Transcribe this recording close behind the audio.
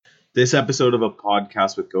This episode of A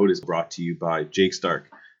Podcast with Goat is brought to you by Jake Stark.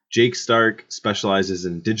 Jake Stark specializes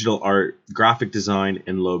in digital art, graphic design,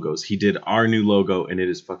 and logos. He did our new logo, and it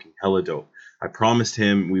is fucking hella dope. I promised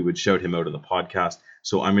him we would shout him out of the podcast,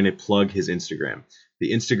 so I'm going to plug his Instagram.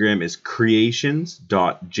 The Instagram is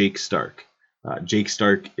creations.jakestark. Jake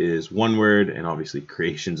Stark is one word, and obviously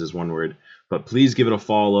creations is one word. But please give it a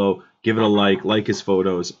follow, give it a like his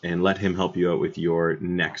photos, and let him help you out with your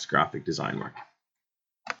next graphic design work.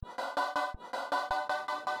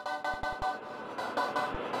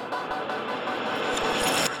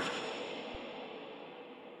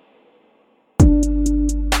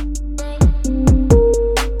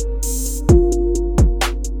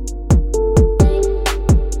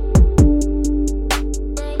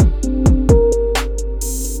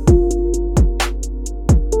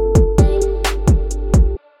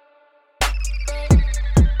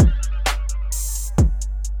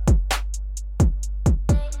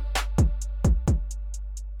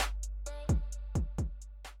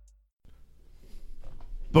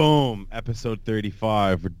 Boom, episode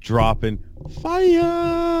 35. We're dropping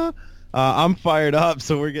fire. I'm fired up,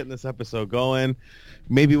 so we're getting this episode going.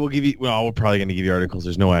 Maybe we'll give you, we're probably going to give you articles.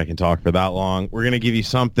 There's no way I can talk for that long. We're going to give you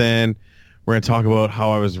something. We're going to talk about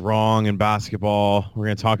how I was wrong in basketball. We're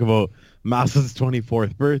going to talk about Maslin's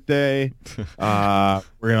 24th birthday. We're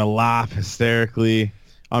going to laugh hysterically.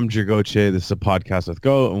 I'm Dragoche. This is A Podcast with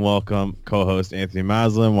Goat, and welcome co-host Anthony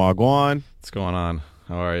Maslin. Wagwan. What's going on?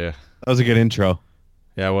 How are you? That was a good intro.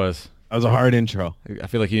 Yeah, it was. That was a hard intro. I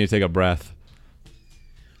feel like you need to take a breath.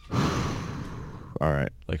 All right.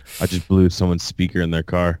 Like I just blew someone's speaker in their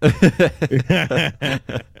car.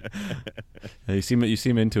 You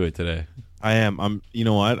seem into it today. I am. You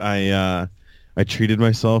know what? I treated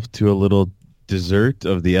myself to a little dessert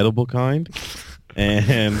of the edible kind,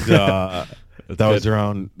 and that was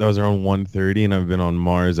around 1:30, and I've been on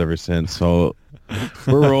Mars ever since. So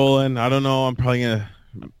we're rolling. I don't know. I'm probably gonna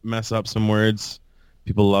mess up some words.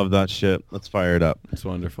 People love that shit. Let's fire it up. It's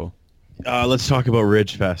wonderful. Let's talk about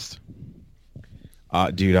Ridgefest.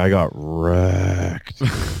 Dude, I got wrecked.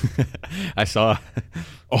 I saw.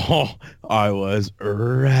 Oh, I was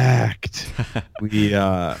wrecked. I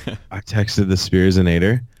texted the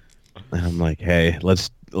Spearsinator, and I'm like, hey, let's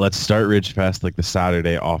start Ridgefest like the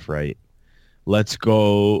Saturday off right. Let's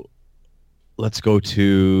go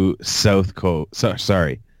to South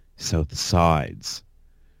Sides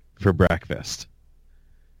for breakfast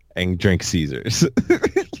and drink Caesars.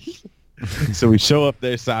 So we show up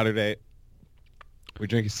there Saturday. We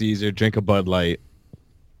drink a Caesar, drink a Bud Light,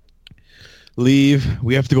 leave.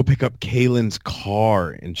 We have to go pick up Kaylin's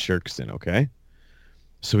car in Shirkston, okay?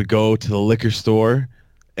 So we go to the liquor store,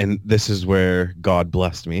 and this is where God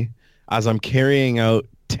blessed me. As I'm carrying out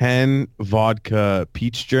 10 vodka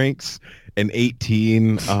peach drinks and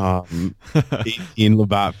 18 Labatt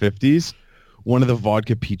 50s, one of the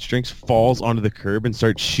vodka peach drinks falls onto the curb and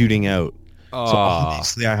starts shooting out. So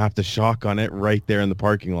obviously I have to shotgun it right there in the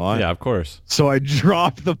parking lot. Yeah, of course. So I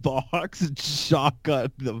drop the box and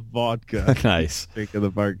shotgun the vodka. Nice. Drink in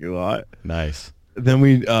the parking lot. Nice.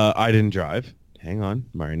 Then I didn't drive. Hang on,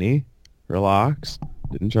 Marnie. Relax.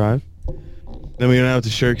 Didn't drive. Then we went out to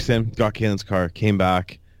Shirkston, got Kaylin's car, came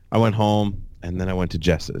back. I went home, and then I went to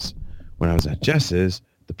Jess's. When I was at Jess's,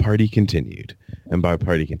 the party continued. And by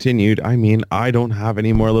party continued, I mean I don't have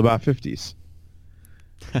any more Labatt 50s.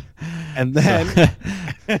 And then,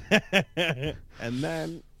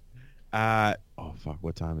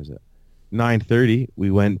 what time is it? 9:30.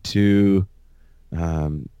 We went to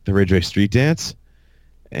the Ridgeway Street Dance,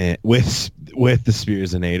 and with the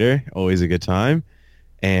Spearsinator. Always a good time.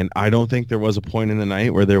 And I don't think there was a point in the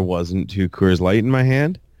night where there wasn't 2 Coors Light in my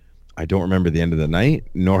hand. I don't remember the end of the night,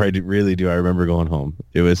 nor do I remember going home.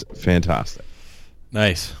 It was fantastic.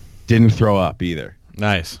 Nice. Didn't throw up either.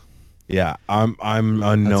 Nice. Yeah, I'm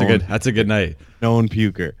unknown. That's a good night. Known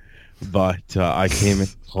puker, but I came in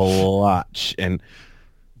clutch. And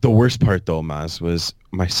the worst part though, Maz, was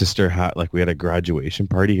my sister we had a graduation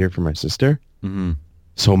party here for my sister. Mm-hmm.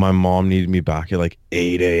 So my mom needed me back at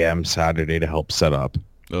 8 a.m. Saturday to help set up.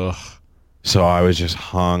 Ugh. So I was just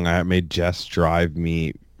hung. I made Jess drive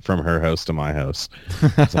me from her house to my house.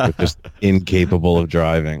 So I was just incapable of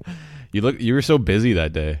driving. You were so busy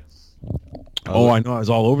that day. I know. I was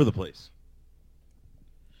all over the place.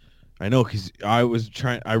 I know, because I was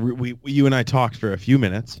trying. You and I talked for a few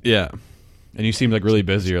minutes. Yeah, and you seemed really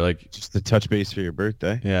busy. You're just to touch base for your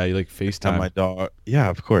birthday. Yeah, you FaceTime my dog. Yeah,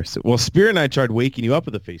 of course. Well, Spirit and I tried waking you up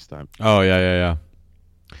with a FaceTime. Oh yeah.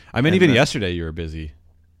 I mean, even yesterday you were busy.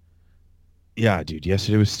 Yeah, dude.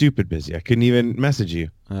 Yesterday was stupid busy. I couldn't even message you.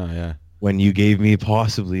 Oh yeah. when you gave me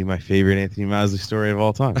possibly my favorite Anthony Masley story of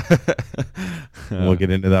all time. We'll get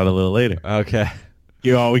into that a little later. Okay.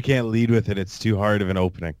 We can't lead with it. It's too hard of an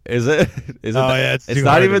opening. Is it? Is it? Oh, yeah, it's it's too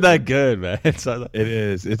not hard even to- that good, man. It's not, It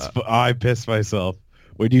is. I pissed myself.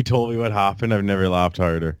 When you told me what happened, I've never laughed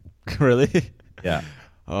harder. really? Yeah.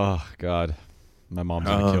 Oh God, my mom's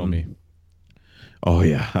gonna kill me. Oh,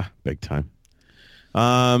 yeah. Big time.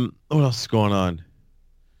 What else is going on?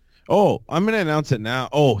 Oh, I'm going to announce it now.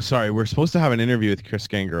 Oh, sorry. We're supposed to have an interview with Chris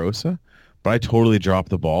Gangarosa, but I totally dropped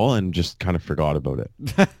the ball and just kind of forgot about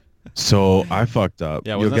it. So I fucked up.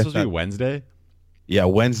 Yeah, You'll wasn't that get supposed to be Wednesday? Yeah,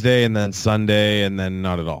 Wednesday and then Sunday and then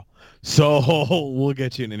not at all. So we'll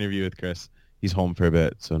get you an interview with Chris. He's home for a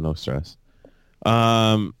bit, so no stress.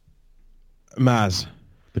 Maz,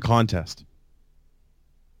 the contest.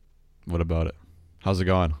 What about it? How's it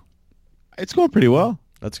going? It's going pretty well.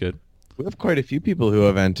 That's good. We have quite a few people who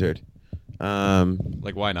have entered.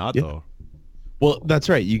 Like, why not Yeah. though? Well, that's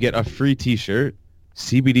right. You get a free T-shirt,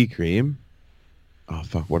 CBD cream. Oh,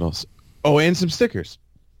 fuck, what else? Oh, and some stickers.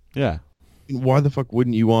 Yeah. Why the fuck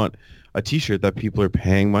wouldn't you want a T-shirt that people are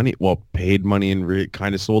paid money and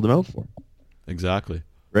kind of sold them out for? Exactly.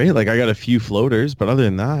 Right? Like, I got a few floaters, but other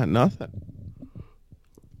than that, nothing.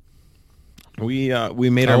 We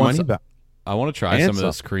made I our want money some- back. I want to try And some of some.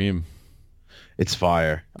 this cream. It's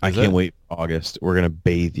fire. I Is can't it? wait for August. We're going to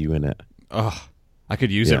bathe you in it. Oh, I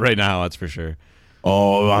could use Yeah. it right now. That's for sure.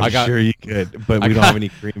 Oh, I'm I got- sure you could, but I we don't got- have any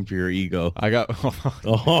cream for your ego. I got.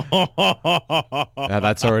 Oh. Yeah,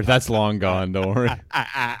 that's long gone. Don't worry.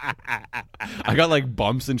 I got like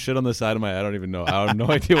bumps and shit on the side of my head. I don't even know. I have no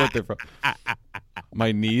idea what they're from.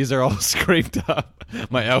 My knees are all scraped up.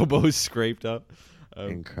 My elbows scraped up.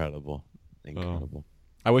 Incredible. Incredible.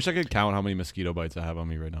 I wish I could count how many mosquito bites I have on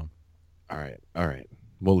me right now. All right.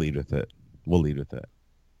 We'll lead with it.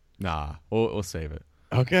 Nah, we'll save it.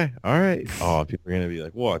 Okay. All right. Oh, people are going to be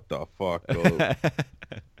like, what the fuck?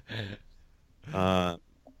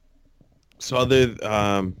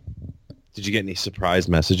 Did you get any surprise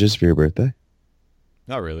messages for your birthday?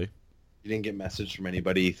 Not really. You didn't get message from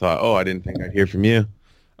anybody you thought, oh, I didn't think I'd hear from you.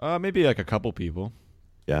 Maybe like a couple people.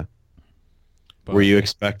 Yeah. But, Were you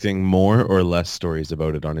expecting more or less stories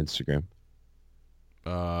about it on Instagram?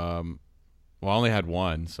 Well, I only had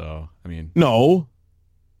one, so I mean. No.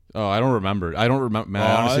 Oh, I don't remember. Man,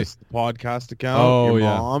 I honestly. It's the podcast account. Oh, your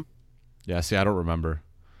yeah. mom. Yeah. See, I don't remember.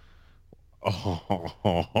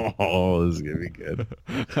 Oh, this is gonna be good.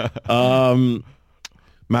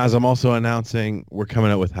 Maz, I'm also announcing we're coming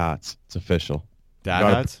out with hats. It's official. Dad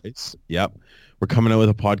Got a hats. price. Yep. We're coming out with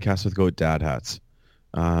a podcast with Goat Dad hats.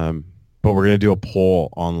 But we're gonna do a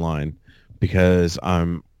poll online because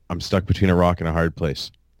I'm stuck between a rock and a hard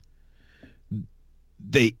place.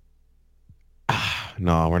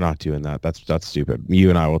 No, we're not doing that. That's stupid. You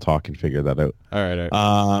and I will talk and figure that out. All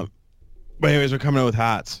right. But anyways, we're coming out with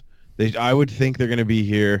hats. I would think they're gonna be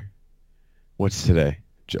here. What's today?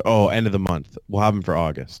 Oh, end of the month. We'll have them for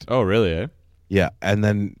August. Oh, really? Eh? Yeah, and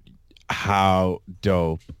then how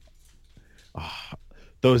dope.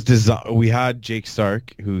 We had Jake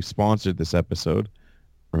Stark who sponsored this episode.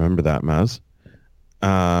 Remember that, Maz?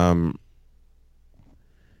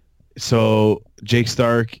 So Jake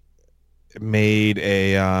Stark made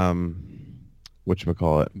a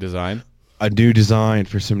whatchamacallit? Design. A new design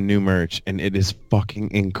for some new merch, and it is fucking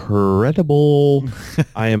incredible.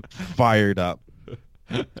 I am fired up.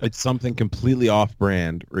 It's something completely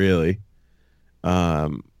off-brand, really.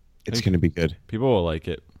 It's going to be good. People will like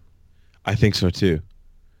it. I think so too.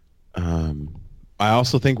 I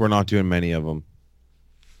also think we're not doing many of them.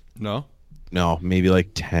 No. No, maybe like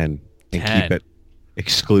 10. And 10. keep it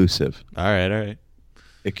exclusive. All right.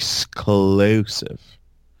 Exclusive.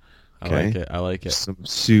 I like it. Some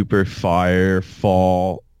super fire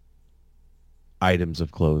fall items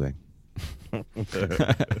of clothing.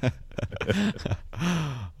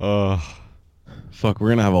 Oh, Fuck, we're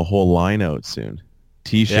going to have a whole line out soon.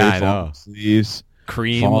 T-shirts, Yeah, I long know. sleeves,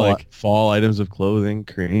 cream. Like fall items of clothing,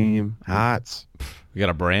 cream, hats. we got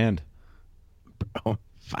a brand. Oh,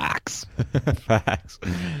 facts. Facts.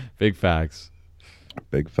 Big facts.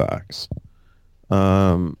 Big facts.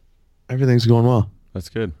 Everything's going well. That's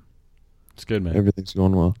good. It's good, man. Everything's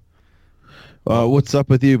going well. What's up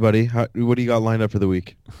with you, buddy? What do you got lined up for the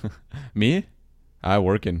week? Me? I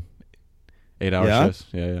working 8-hour Yeah? shifts.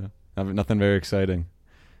 Yeah. Nothing very exciting.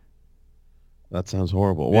 That sounds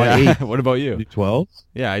horrible. Why Yeah. 8? What about you? 12?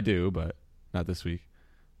 Yeah, I do, but not this week.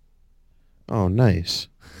 Oh, nice.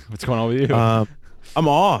 What's going on with you? I'm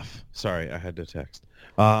off. Sorry, I had to text.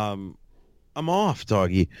 I'm off,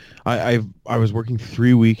 doggy. I was working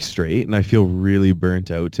 3 weeks straight, and I feel really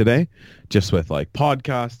burnt out today, just with like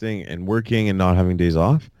podcasting and working and not having days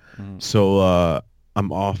off. Mhm. So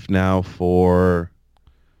I'm off now for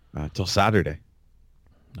till Saturday.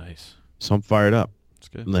 Nice. So I'm fired up. That's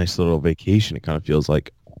good. Nice little vacation. It kind of feels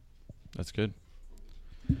like. That's good.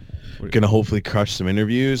 Gonna hopefully crush some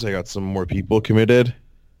interviews. I got some more people committed.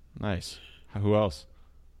 Nice. Who else?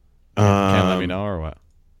 Can't let me know or what?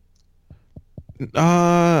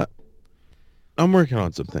 I'm working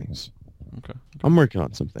on some things. Okay. I'm working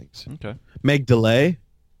on some things. Okay. Meg Delay.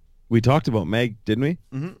 We talked about Meg, didn't we?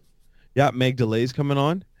 Mm-hmm. Yeah, Meg Delay's coming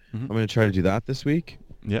on. Mhm. I'm gonna try to do that this week.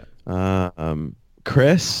 Yeah.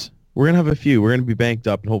 Chris, we're gonna have a few. We're gonna be banked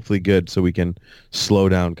up and hopefully good, so we can slow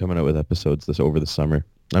down coming out with episodes this over the summer.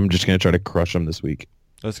 I'm just gonna try to crush them this week.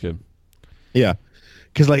 That's good. Yeah,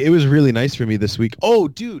 because like it was really nice for me this week. Oh,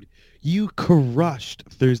 dude, you crushed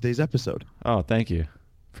Thursday's episode. Oh, thank you. You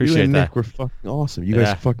Appreciate and that. Nick were fucking awesome. You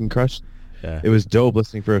Yeah. guys fucking crushed. Yeah. It was dope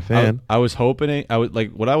listening for a fan. I was hoping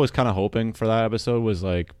what I was kind of hoping for that episode was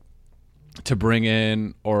like to bring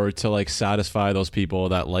in or to like satisfy those people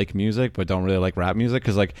that like music but don't really like rap music,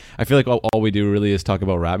 because like I feel like all we do really is talk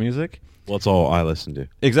about rap music. Well, it's all I listen to.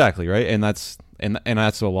 Exactly, right? And that's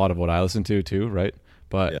a lot of what I listen to too, right?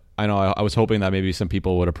 But Yeah. I know I was hoping that maybe some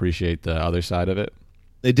people would appreciate the other side of it.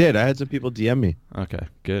 They did. I had some people DM me. Okay,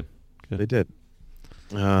 good. They did.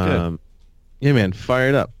 Yeah, man,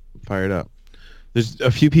 fired up. There's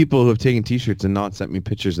a few people who have taken T-shirts and not sent me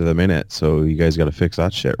pictures of them in it, so you guys got to fix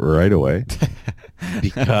that shit right away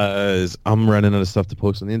because I'm running out of stuff to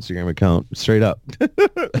post on the Instagram account. Straight up.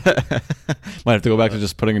 Might have to go back to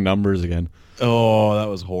just putting numbers again. Oh, that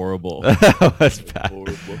was horrible. That was bad.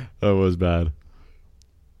 Horrible. That was bad.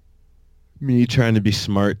 Me trying to be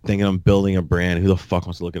smart, thinking I'm building a brand. Who the fuck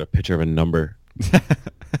wants to look at a picture of a number?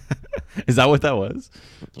 Is that what that was?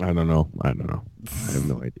 I don't know. I have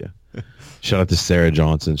no idea. Shout out to Sarah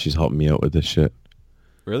Johnson. She's helping me out with this shit.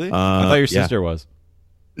 Really? I thought your yeah. sister was.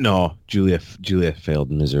 No, Julia failed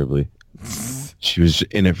miserably. She was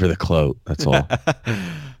in it for the clout. That's all.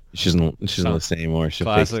 She doesn't listen anymore. She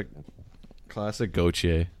Classic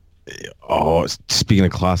Gautier. Oh, speaking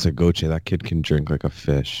of classic Goche, that kid can drink like a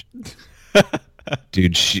fish.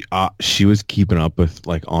 Dude, she was keeping up with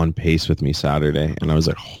like on pace with me Saturday, and I was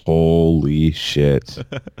like, holy shit.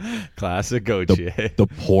 Classic Gautier. The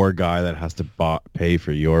poor guy that has to pay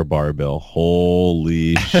for your bar bill.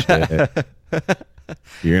 Holy shit.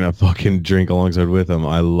 You're gonna fucking drink alongside with him.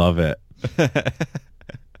 I love it.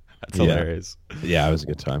 That's hilarious. Yeah, it was a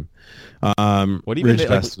good time. What do you even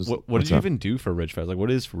Ridgefest what did you even do for Ridgefest? Like,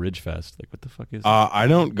 what is Ridgefest? Like, what the fuck is? I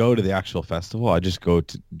don't go to the actual festival. I just go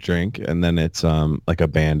to drink, and then it's like a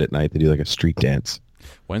band at night. They do like a street dance.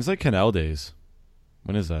 When's like Canal Days?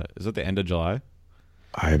 When is that? Is it the end of July?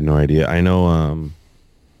 I have no idea. I know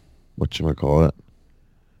whatchamacallit.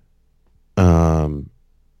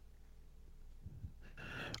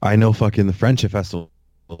 I know fucking the Friendship Festival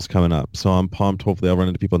is coming up, so I'm pumped. Hopefully I'll run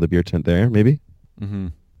into people in the beer tent there, maybe. Mm-hmm.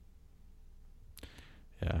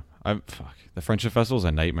 Yeah. The Friendship Festival is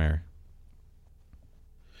a nightmare.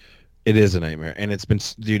 It is a nightmare, and it's been,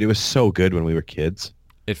 dude, it was so good when we were kids.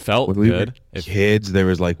 It felt When we good. were kids, there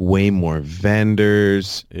was like way more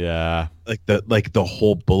vendors. Yeah. Like the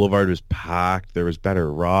whole boulevard was packed. There was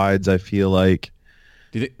better rides, I feel like.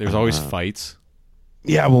 Do you think there's always fights?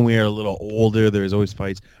 Yeah, when we were a little older, there was always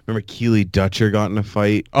fights. Remember Keely Dutcher got in a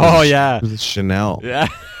fight? Oh, yeah. With Chanel. Yeah.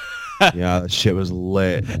 Yeah, that shit was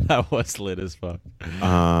lit. That was lit as fuck.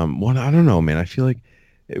 Well, I don't know, man. I feel like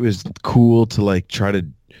it was cool to like try to.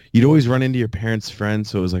 You'd always run into your parents' friends,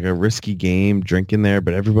 so it was like a risky game drinking there,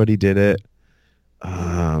 but everybody did it.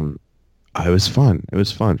 It was fun. It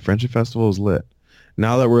was fun. Friendship Festival was lit.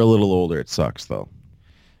 Now that we're a little older, it sucks though.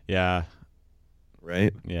 Yeah.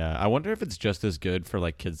 Right? Yeah. I wonder if it's just as good for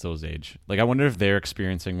like kids those age. Like, I wonder if they're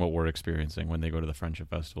experiencing what we're experiencing when they go to the Friendship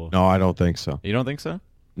Festival. No, I don't think so. You don't think so?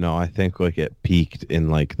 No, I think like it peaked in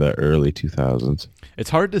like the early 2000s. It's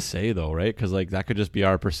hard to say though, right? Because like that could just be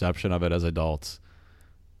our perception of it as adults.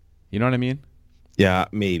 You know what I mean? Yeah,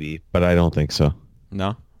 maybe, but I don't think so.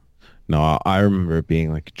 No? No, I remember it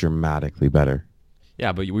being like dramatically better.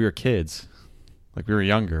 Yeah, but we were kids. Like we were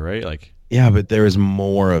younger, right? Like, yeah, but there was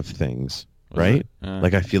more of things, was right? it?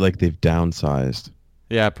 Like I feel like they've downsized.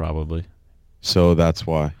 Yeah, probably. So that's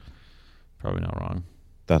why. Probably not wrong.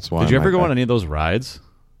 That's why. Did you ever go on any of those rides?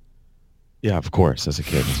 Yeah, of course. As a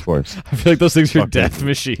kid, of course. I feel like those things are Fucking- death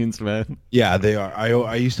machines, man. Yeah, they are.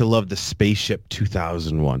 I used to love the Spaceship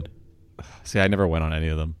 2001. See, I never went on any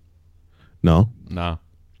of them. No? No.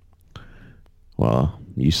 Well,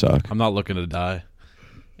 you suck. I'm not looking to die.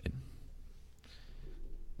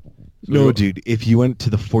 No, dude. If you went to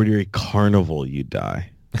the Fort Erie Carnival, you'd die.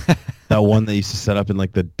 That one that used to set up in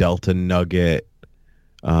like the Delta Nugget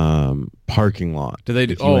parking lot. Did they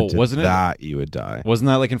do? If you went to Wasn't that, you would die. Wasn't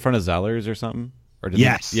that like in front of Zellers or something? Or did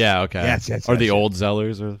Yes. Yeah. Okay. Yes. Or the old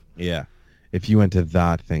Zellers or. Yeah. If you went to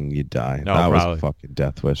that thing, you'd die. No, that probably. was a fucking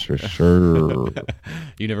death wish for sure.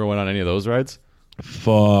 You never went on any of those rides?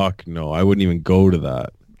 Fuck no. I wouldn't even go to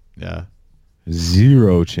that. Yeah.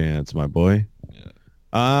 Zero chance, my boy. Yeah.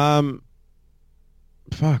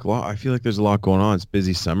 Fuck. Well, I feel like there's a lot going on. It's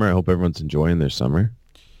busy summer. I hope everyone's enjoying their summer.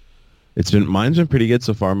 Mine's been pretty good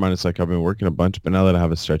so far. Mine, it's like I've been working a bunch, but now that I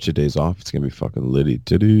have a stretch of days off, it's gonna be fucking litty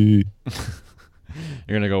titty.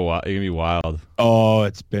 You're gonna go wild. You're gonna be wild. Oh,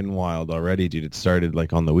 it's been wild already, dude. It started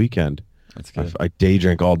like on the weekend. That's good. I day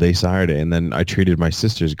drank all day Saturday, and then I treated my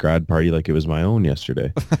sister's grad party like it was my own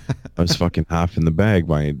yesterday. I was fucking half in the bag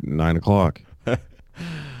by 9 o'clock.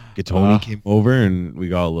 Gatoni came over, and we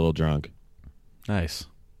got a little drunk. Nice.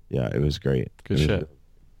 Yeah, it was great. Good shit.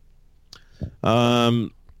 I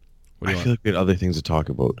feel like we had other things to talk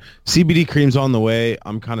about. CBD cream's on the way.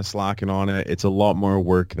 I'm kind of slacking on it. It's a lot more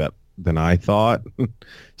work than I thought,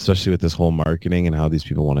 especially with this whole marketing and how these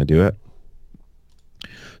people want to do it.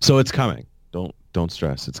 So it's coming. Don't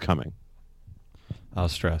stress. It's coming. I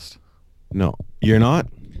was stressed. No, you're not?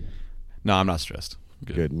 No, I'm not stressed.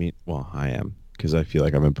 Good. Well, I am, because I feel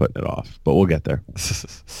like I've been putting it off, but we'll get there. You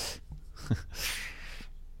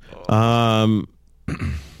want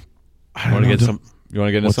to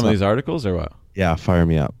get into some of these articles or what? Yeah, fire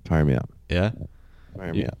me up. Yeah.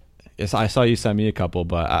 Fire me up. Yes, I saw you send me a couple,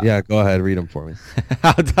 but Yeah, go ahead, read them for me.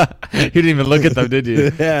 you didn't even look at them, did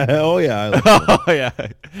you? Yeah. Oh yeah. Oh yeah.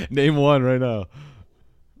 Name one right now.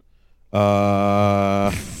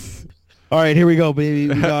 All right, here we go,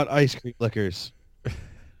 baby. We got ice cream liquors.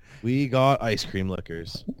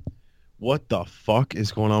 What the fuck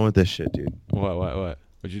is going on with this shit, dude? What?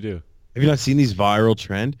 What'd you do? Have you not seen these viral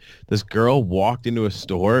trend? This girl walked into a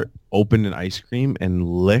store, opened an ice cream, and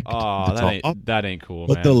licked the top, that ain't cool,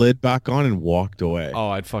 put man. the lid back on, and walked away. Oh,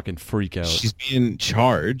 I'd fucking freak out. She's being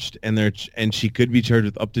charged, and she could be charged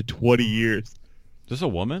with up to 20 years. Is this a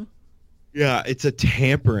woman? Yeah, it's a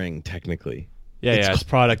tampering, technically. Yeah, it's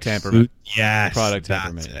product tampering. Yes, Product that's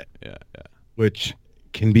tampering. it. Yeah. Which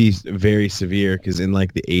can be very severe, because in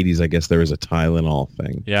like the 80s, I guess there was a Tylenol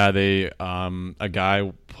thing. Yeah, a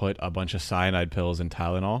guy put a bunch of cyanide pills in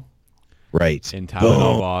Tylenol. Right. In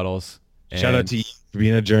Tylenol bottles. Shout out to you for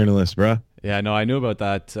being a journalist, bruh. Yeah, no, I knew about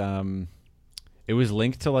that. It was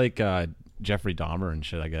linked to like Jeffrey Dahmer and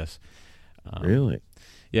shit, I guess. Really?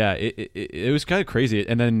 Yeah, it was kind of crazy.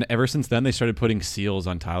 And then ever since then, they started putting seals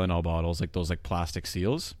on Tylenol bottles, like those like plastic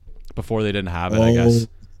seals. Before they didn't have it, I guess.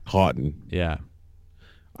 Cotton. Yeah.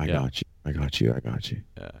 I got you.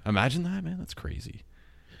 Yeah. Imagine that, man. That's crazy.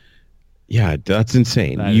 Yeah, that's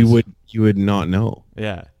insane. That you is. would not know.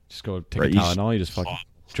 Yeah. Just go take Right, a Tylenol, you just fucking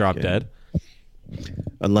drop dead.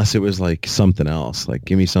 Unless it was like something else. Like,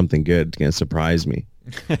 give me something good. It's going to surprise me.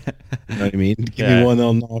 You know what I mean? Give me one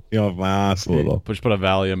that'll knock me off my ass a little. Just put a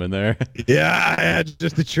Valium in there. Yeah,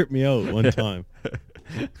 just to trip me out one time.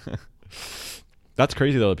 That's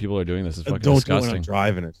crazy, though, that people are doing this. It's fucking Don't disgusting. do it when I'm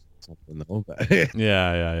driving or something, though.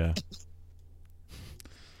 Yeah.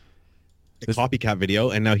 The copycat video,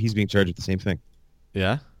 and now he's being charged with the same thing.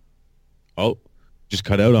 Yeah? Oh, just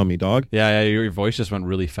cut out on me, dog. Yeah, your voice just went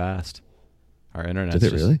really fast. Our internet's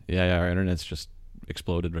Did it really? Yeah, our internet's just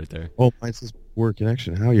exploded right there. Oh, mine says poor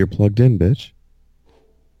connection. How? You're plugged in, bitch.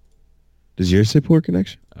 Does yours say poor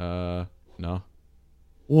connection? No.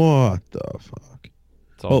 What the fuck?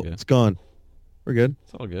 It's all good. It's gone. We're good.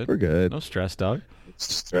 It's all good. We're good. No stress, dog.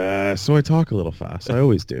 Stress. So I talk a little fast. I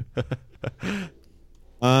always do.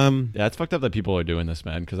 Yeah, it's fucked up that people are doing this,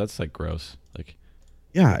 man, because that's like gross. Like,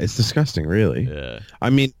 yeah, it's disgusting, really. yeah. I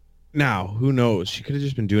mean, now who knows? She could have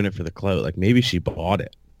just been doing it for the clout. Like maybe she bought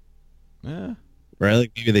it. Yeah. Right?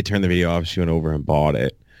 Like maybe they turned the video off. She went over and bought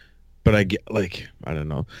it. But I get like I don't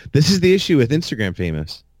know. This is the issue with Instagram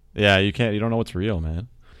famous. Yeah, you don't know what's real, man.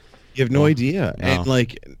 You have no idea. No. And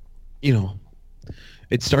like, you know,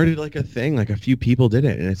 it started like a thing. Like a few people did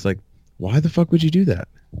it, and it's like, why the fuck would you do that?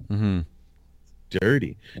 Mm-hmm.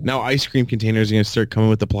 Dirty. Now ice cream containers are gonna start coming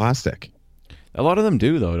with the plastic. A lot of them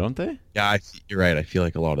do, though, don't they? Yeah, you're right. I feel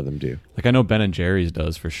like a lot of them do. Like, I know Ben and Jerry's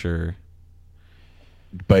does for sure.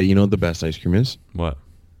 But you know what the best ice cream is? What?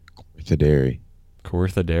 Kawartha Dairy.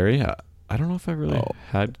 Kawartha Dairy? I don't know if I really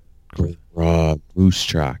had... Raw Moose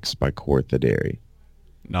Tracks by Kawartha Dairy.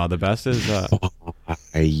 No, the best is...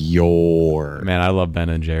 Your Man, I love Ben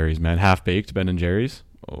and Jerry's, man. Half-baked Ben and Jerry's?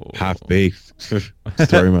 Oh. half-baked.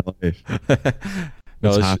 Story of my life.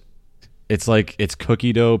 No, It's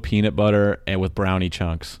cookie dough, peanut butter, and with brownie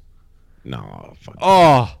chunks. No, fuck.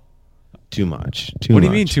 Oh, Too much. what do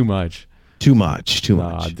you mean too much? Too much.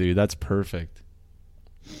 Nah, dude, that's perfect.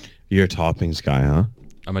 You're a toppings guy, huh?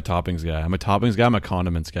 I'm a toppings guy. I'm a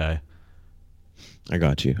condiments guy. I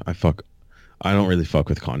got you. I don't really fuck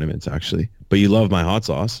with condiments actually, but you love my hot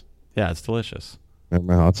sauce. Yeah, it's delicious.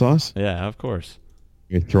 Remember my hot sauce? Yeah, of course.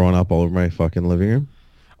 You're throwing up all over my fucking living room.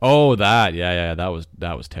 Oh, that. Yeah, that was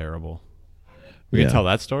terrible. We can tell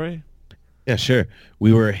that story? Yeah, sure.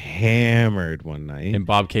 We were hammered one night. In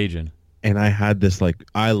Bob Cajun. And I had this, like,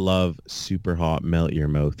 I love super hot, melt your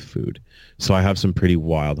mouth food. So I have some pretty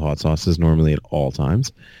wild hot sauces normally at all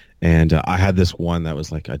times. And I had this one that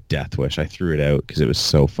was like a death wish. I threw it out because it was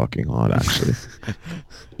so fucking hot, actually.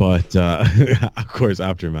 But, of course,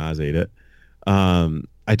 after Maz ate it,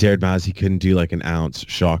 I dared Maz he couldn't do like an ounce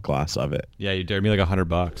shot glass of it. Yeah, you dared me like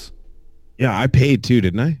 $100. Yeah, I paid too,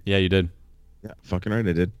 didn't I? Yeah, you did. Yeah, fucking right,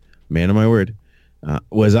 I did. Man of my word.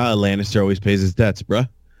 Was that a Lannister always pays his debts, bruh?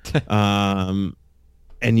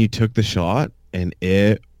 And you took the shot, and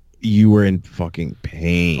you were in fucking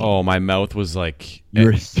pain. Oh, my mouth was like you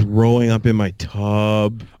were throwing up in my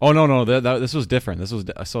tub. Oh no, this was different.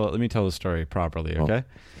 So let me tell the story properly, okay?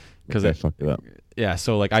 Because I fucked it up. Yeah,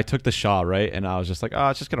 so like I took the shot, right, and I was just like, oh,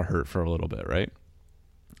 it's just gonna hurt for a little bit, right?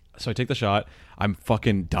 So I take the shot. I'm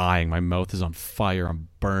fucking dying. My mouth is on fire. I'm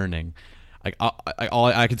burning. Like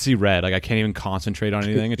I can see red. Like I can't even concentrate on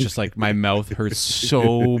anything. It's just like my mouth hurts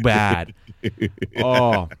so bad.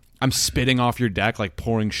 Oh, I'm spitting off your deck, like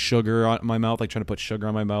pouring sugar on my mouth, like trying to put sugar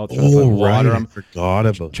on my mouth. Trying to put water I forgot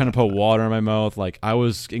about trying to put water in my mouth. Like I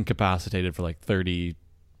was incapacitated for like 30,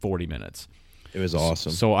 40 minutes. It was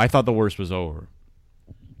awesome. So I thought the worst was over.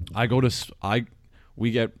 We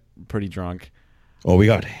get pretty drunk. Oh, we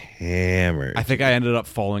got hammered. I think I ended up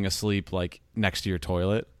falling asleep like next to your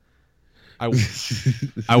toilet. I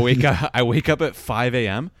wake up at 5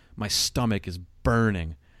 a.m. My stomach is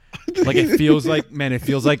burning. Like it feels like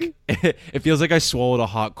I swallowed a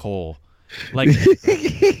hot coal. Like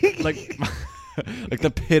like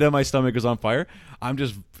the pit of my stomach is on fire. I'm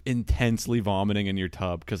just intensely vomiting in your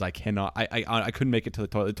tub because I cannot. I couldn't make it to the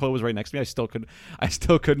toilet. The toilet was right next to me. I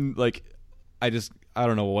still couldn't like. I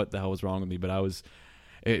don't know what the hell was wrong with me, but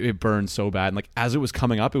it burned so bad. And like as it was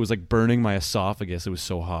coming up, it was like burning my esophagus. It was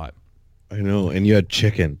so hot. I know, and you had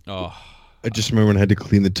chicken. Oh, I just remember when I had to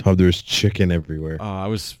clean the tub, there was chicken everywhere. I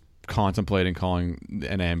was contemplating calling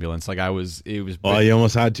an ambulance. Like it was. Oh, you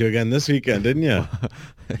almost had to again this weekend, didn't you?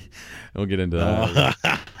 We'll get into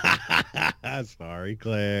that. Sorry,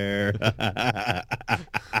 Claire.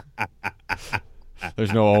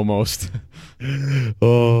 There's no almost.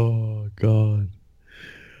 Oh God.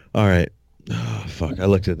 All right. Oh, fuck. I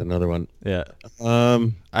looked at another one. Yeah.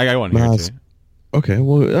 I got one here too. Okay.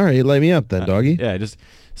 Well, all right. Light me up then, doggy. Yeah.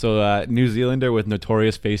 So New Zealander with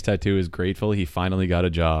notorious face tattoo is grateful he finally got a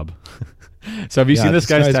job. So have you seen this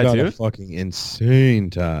guy's tattoo? Got a fucking insane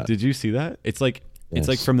tat. Did you see that? It's like It's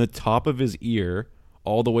like from the top of his ear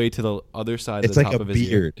all the way to the other side of the top of his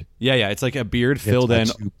ear. It's like a beard. Yeah. It's like a beard filled in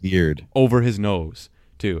beard over his nose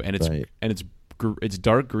too, and it's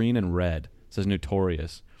dark green and red. It says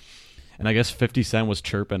notorious, and I guess 50 Cent was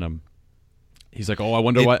chirping him. He's like, "Oh, I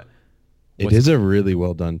wonder what." It is a really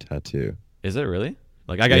well done tattoo. Is it really?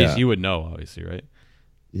 Like I guess you would know, obviously, right?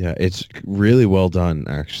 Yeah, it's really well done,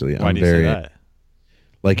 actually. Why do you say that?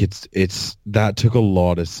 Like it's that took a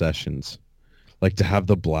lot of sessions. Like to have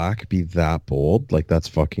the black be that bold, like that's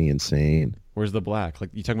fucking insane. Where's the black? Like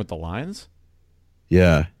you talking about the lines?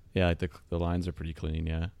 Yeah. Yeah, like the lines are pretty clean.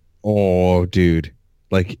 Yeah. Oh, dude.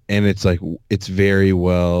 Like, and it's like it's very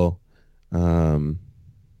well, like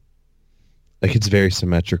it's very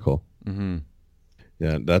symmetrical. Mm-hmm.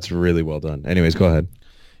 Yeah, that's really well done. Anyways, go ahead.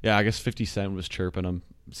 Yeah, I guess 50 Cent was chirping him,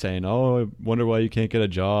 saying, "Oh, I wonder why you can't get a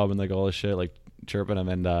job," and like all this shit, like chirping him,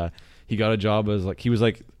 and he got a job as like he was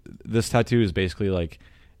like, this tattoo is basically like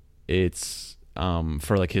it's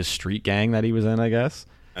for like his street gang that he was in, I guess,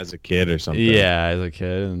 as a kid or something. Yeah, as a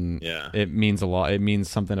kid, and yeah, it means a lot. It means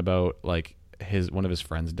something about like one of his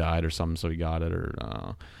friends died or something, so he got it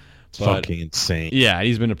or it's fucking insane. Yeah,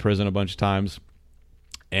 he's been to prison a bunch of times,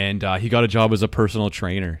 and he got a job as a personal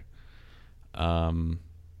trainer.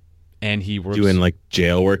 And he works doing like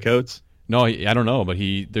jail workouts. No, I don't know, but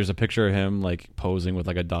there's a picture of him like posing with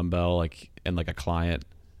like a dumbbell, like and like a client.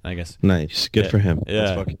 I guess nice, good for him. Yeah,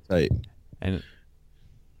 that's fucking tight. And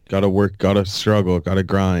gotta work, gotta struggle, gotta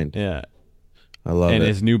grind. Yeah, I love it. And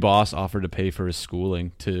his new boss offered to pay for his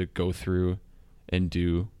schooling to go through and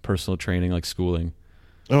do personal training, like schooling.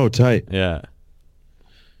 Oh, tight. Yeah.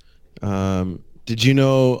 Did you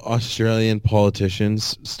know Australian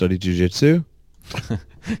politicians study jujitsu?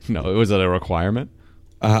 No, was it a requirement?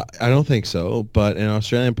 I don't think so, but an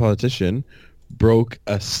Australian politician broke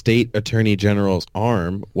a state attorney general's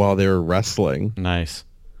arm while they were wrestling. Nice.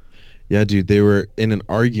 Yeah, dude, they were in an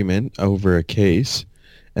argument over a case,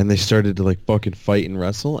 and they started to like fucking fight and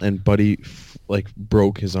wrestle, and Buddy like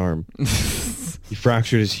broke his arm. He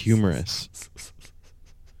fractured his humerus.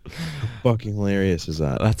 How fucking hilarious is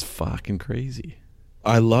that? That's fucking crazy.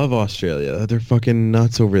 I love Australia. They're fucking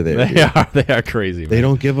nuts over there. They are crazy, man. They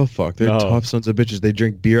don't give a fuck. They're No. tough sons of bitches. They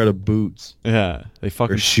drink beer out of boots Yeah, they or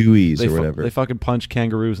fucking shoeies or whatever. They fucking punch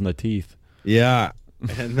kangaroos in the teeth. Yeah.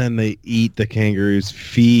 And then they eat the kangaroo's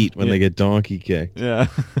feet when they get donkey kicked. Yeah.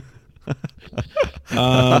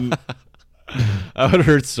 Um, That would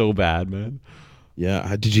hurt so bad, man.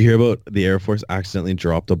 yeah. Did you hear about the Air Force accidentally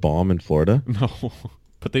dropped a bomb in Florida? No,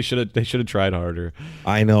 but they should have tried harder.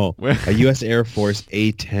 I know. Where- A U.S. Air Force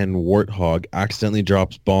A-10 Warthog accidentally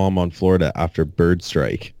drops bomb on Florida after bird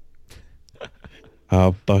strike.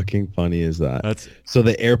 How fucking funny is that? That's So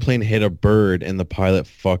the airplane hit a bird and the pilot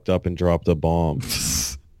fucked up and dropped a bomb.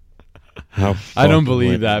 How I don't fucking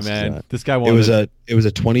believe that, witless is man. that? This guy It wanted. was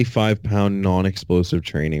a 25-pound non-explosive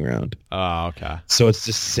training round. Oh, okay. So it's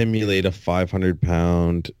to simulate a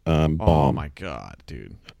 500-pound bomb. Oh my god,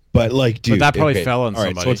 dude. But like, dude, But that probably okay, fell on all right,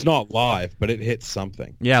 somebody. so it's not live, but it hit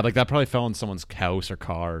something. Yeah, like that probably fell in someone's house or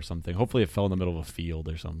car or something. Hopefully, it fell in the middle of a field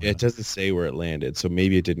or something. It doesn't say where it landed, so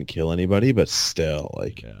maybe it didn't kill anybody, but still,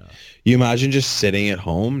 like, Yeah. you imagine just sitting at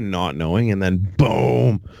home, not knowing, and then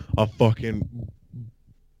boom, a fucking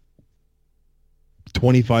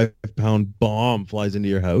 25-pound bomb flies into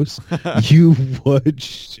your house. You would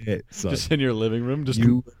shit, son. Just in your living room, just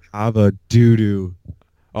You have a doo-doo.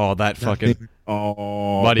 oh that fucking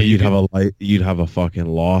Oh, Buddy, but you you'd have a fucking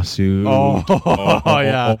lawsuit. oh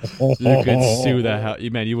yeah, you could sue that house.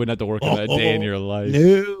 Man, you wouldn't have to work on that day in your life.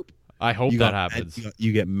 Nope. I hope You that got- happens.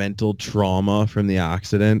 You get mental trauma from the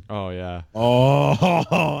accident. Oh yeah. Oh,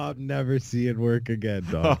 I'll never see it work again,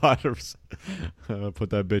 dog. 100%. Put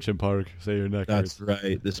that bitch in park. Say your neck That's hurts.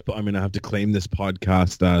 right. I'm gonna have to claim this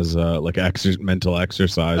podcast as like mental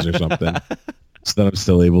exercise or something, so that I'm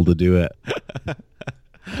still able to do it.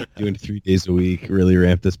 Doing 3 days a week, really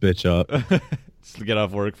ramp this bitch up. Just get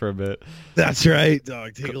off work for a bit. That's right,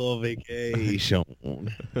 dog. Take a little vacation.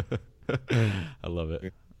 I love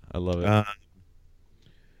it. I love it.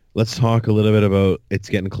 Let's talk a little bit about it's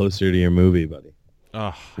getting closer to your movie, buddy.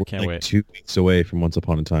 Oh, I can't Like wait. 2 weeks away from Once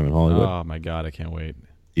Upon a Time in Hollywood. Oh my god, I can't wait.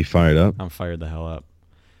 You fired up? I'm fired the hell up.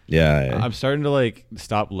 Yeah. I'm starting to like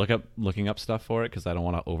stop looking up stuff for it because I don't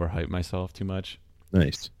want to overhype myself too much.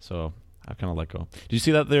 Nice. So I've kind of let go. Did you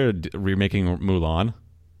see that they're remaking Mulan?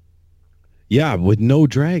 Yeah, with no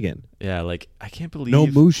dragon, Yeah, like I can't believe no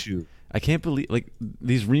Mushu. I can't believe like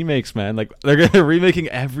these remakes, man. Like they're remaking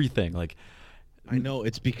everything. Like I know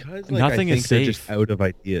it's because Nothing I is think they're safe. just out of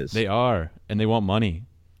ideas. they are, and they want money,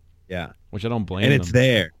 Yeah, which I don't blame and them. it's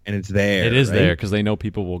there, and it's there. It is right? there because they know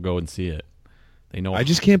people will go and see it. They know. I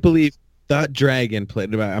just can't believe that dragon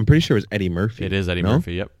played. I'm pretty sure it was Eddie Murphy. it is Eddie no?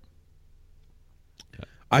 Murphy. Yep.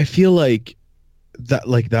 I feel like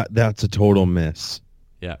that's a total miss.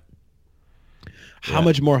 Yeah. How Yeah.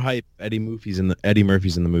 much more hype Eddie Murphy's in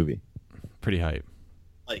the movie? Pretty hype.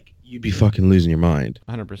 Like you'd be fucking losing your mind,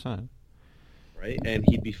 100%. right? And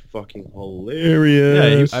he'd be fucking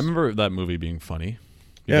hilarious. Yeah, I remember that movie being funny.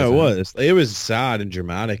 You Yeah, guys it had was. It was sad and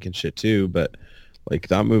dramatic and shit too. But like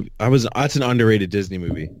that movie, that's an underrated Disney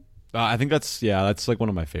movie. I think that's like one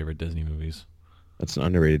of my favorite Disney movies. That's an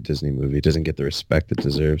underrated Disney movie. It doesn't get the respect it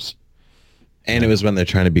deserves. And it was when they're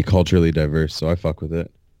trying to be culturally diverse, so I fuck with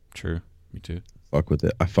it. True. Me too. Fuck with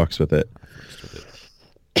it. I fucks with it. Just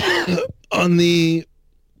with it.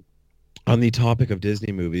 On the topic of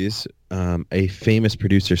Disney movies, a famous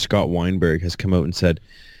producer, Scott Weinberg, has come out and said,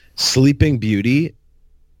 Sleeping Beauty,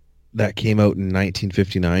 that came out in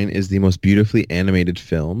 1959, is the most beautifully animated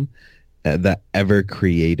film that ever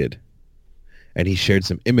created. And he shared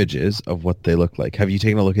some images of what they look like. Have you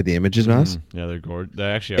taken a look at the images, Mass? Yeah, they're gorgeous. They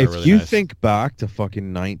actually are If really you nice. think back to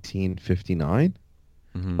fucking 1959,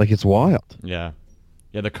 Mhm. like it's wild. Yeah,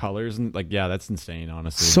 the colors and like that's insane.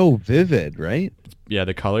 Honestly, So vivid, right? yeah,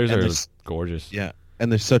 the colors And are there's- gorgeous. Yeah. And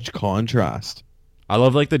there's such contrast. I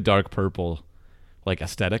love like the dark purple, like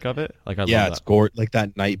aesthetic of it. Like I Yeah, love it's that. like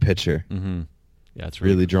that night picture. Mm-hmm. Yeah, it's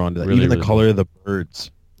Really drawn to that. really, Even the really color of the birds.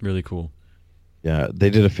 really cool. Yeah, they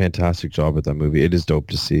did a fantastic job with that movie. It is dope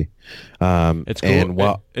to see. It's cool.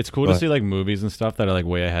 And It's cool but- to see like movies and stuff that are like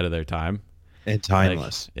way ahead of their time. and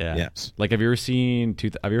timeless. yeah. Yes. Like, have you ever seen?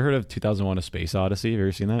 Have you heard of 2001: A Space Odyssey? Have you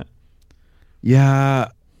ever seen that? Yeah.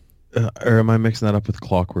 Or am I mixing that up with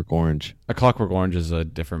Clockwork Orange? A Clockwork Orange is a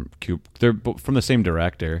different They're from the same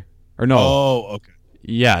director. Or no. Oh, okay.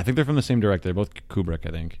 Yeah, I think they're from the same director. They're both Kubrick,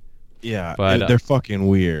 I think. Yeah, But they're fucking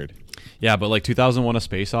weird. yeah, but like 2001: A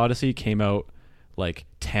Space Odyssey came out like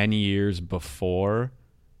 10 years before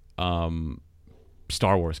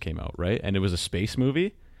Star Wars came out, right? And it was a space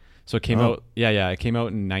movie. So it came out it came out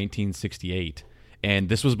in 1968. And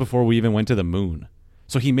this was before we even went to the moon.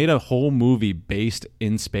 So he made a whole movie based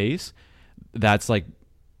in space that's like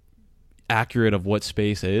accurate of what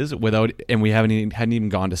space is and we hadn't even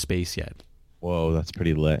gone to space yet. Whoa, that's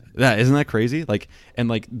pretty lit. Isn't that crazy? Like, and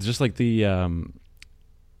like just like the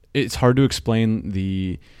it's hard to explain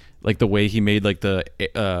the way he made like the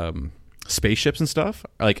spaceships and stuff.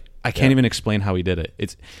 Like I can't even explain how he did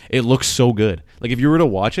it. It looks so good. Like if you were to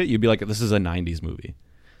watch it, you'd be like, this is a 90s movie.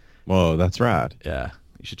 Whoa, that's rad. Yeah,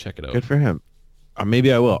 you should check it out. Good for him.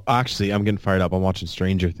 Maybe I will. Actually, I'm getting fired up. I'm watching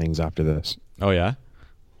Stranger Things after this. Oh yeah?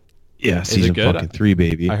 Yeah, Is season it good? fucking 3,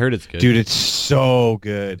 baby. I heard it's good. Dude, it's so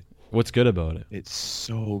good. What's good about it? It's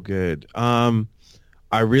so good.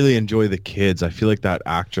 I really enjoy the kids. I feel like that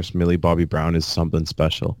actress Millie Bobby Brown is something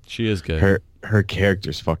special. She is good. Her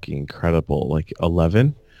character's fucking incredible. Like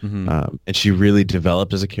 11, Mm-hmm. and she really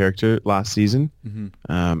developed as a character last season.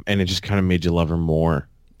 Mm-hmm. And it just kind of made you love her more.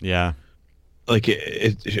 Yeah. Like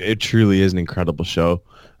it truly is an incredible show.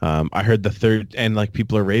 I heard the third, and like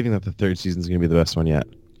people are raving that the third season is going to be the best one yet.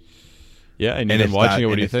 Yeah, and you've been watching it.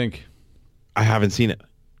 What do you think? I haven't seen it.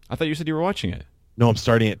 I thought you said you were watching it. No, I'm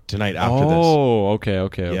starting it tonight after this. Oh, okay.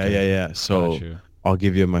 Yeah. So I'll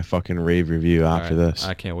give you my fucking rave review after this.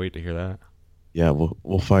 I can't wait to hear that. Yeah,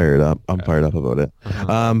 we'll fire it up. I'm fired up about it.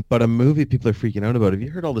 Uh-huh. But a movie people are freaking out about. Have you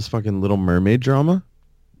heard all this fucking Little Mermaid drama?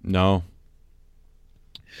 No.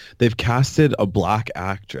 They've casted a black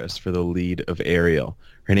actress for the lead of Ariel.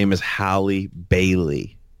 Her name is Halle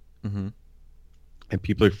Bailey. Mm-hmm. And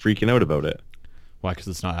people are freaking out about it. Why? Because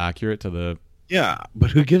it's not accurate to the... Yeah,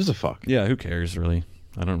 but who gives a fuck? Yeah, who cares, really?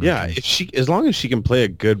 I don't know. Yeah, as long as she can play a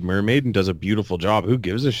good mermaid and does a beautiful job, who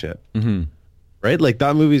gives a shit? Mm-hmm. Right? Like,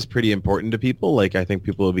 that movie is pretty important to people. Like, I think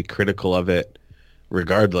people will be critical of it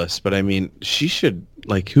regardless. But, I mean, she should...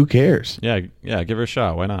 Like, who cares? Yeah, give her a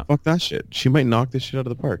shot. Why not? Fuck that shit. She might knock this shit out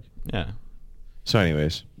of the park. Yeah. So,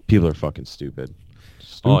 anyways, people are fucking stupid.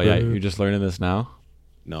 Oh, yeah, you're just learning this now?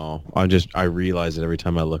 No, I realize it every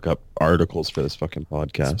time I look up articles for this fucking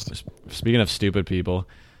podcast. Speaking of stupid people,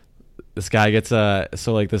 this guy gets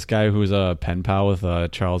this guy who's a pen pal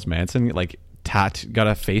with Charles Manson, like got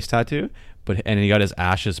a face tattoo, and he got his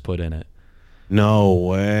ashes put in it. No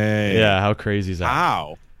way. Yeah, how crazy is that?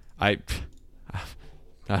 How? I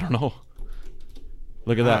don't know.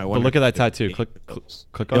 Look at that. But look at that tattoo. Click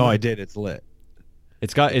on No, it. I did. It's lit.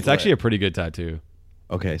 It's actually a pretty good tattoo.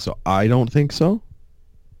 Okay, so I don't think so.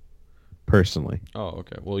 Personally. Oh,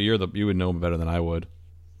 okay. Well, you would know better than I would.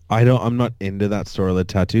 I'm not into that sort of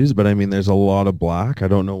tattoos, but I mean, there's a lot of black. I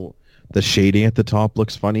don't know. The shading at the top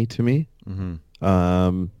looks funny to me.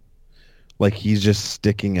 Mm-hmm. Like he's just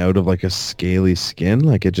sticking out of like a scaly skin.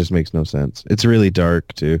 Like it just makes no sense. It's really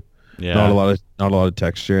dark too. Yeah. Not a lot of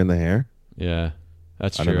texture in the hair. Yeah,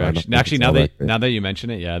 that's I don't true. know, I don't Actually, think it's all now that you mention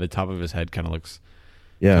it, yeah, the top of his head kind of looks.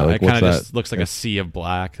 Yeah, it like kind what's of that? just looks like a sea of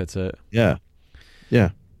black. That's it. Yeah.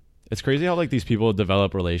 It's crazy how like these people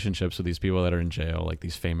develop relationships with these people that are in jail, like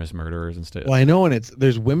these famous murderers and stuff. Well, I know, and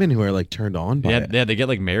there's women who are like turned on by Yeah, it. yeah, they get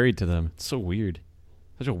like married to them. It's so weird.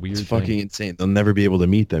 Such a weird It's thing. fucking insane. They'll never be able to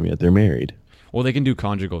meet them yet. They're married. Well, they can do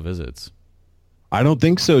conjugal visits. I don't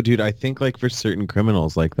think so, dude. I think like for certain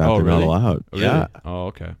criminals like that, they're really? not allowed. Oh, Yeah. really? Oh,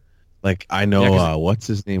 okay. Like I know, Yeah, 'cause- what's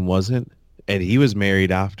his name wasn't, and he was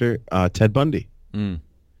married after Ted Bundy, Mm.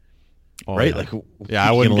 Oh, right? yeah. Like, Yeah,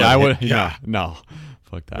 I you wouldn't. can I let would. him- Yeah, no,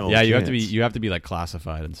 fuck that. No Yeah, chance. you have to be like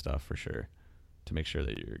classified and stuff for sure to make sure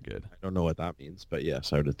that you're good. I don't know what that means, but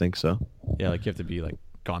yes, I would think so. Yeah, like you have to be like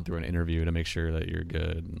gone through an interview to make sure that you're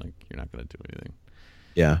good and like you're not gonna do anything.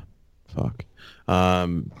 Yeah, fuck.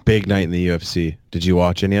 Big night in the UFC. Did you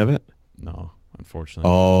watch any of it? No,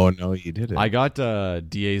 unfortunately. Oh no, you didn't. I got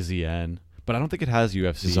DAZN, but I don't think it has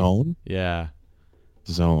UFC. Zone. Yeah.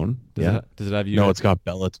 Does Does it have UFC? No, it's got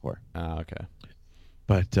Bellator. Ah, okay.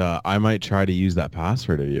 But I might try to use that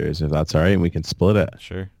password of yours if that's all right, and we can split it.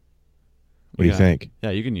 Sure. What do you think? Yeah,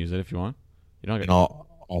 you can use it if you want. You don't. And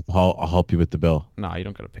I'll help you with the bill. Nah, you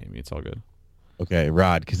don't gotta pay me. It's all good. Okay,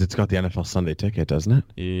 Rod, because it's got the NFL Sunday ticket, doesn't it?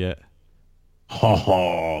 Yeah.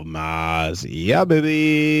 Oh, Maz. Yeah,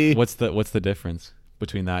 baby. What's the difference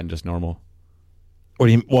between that and just normal? What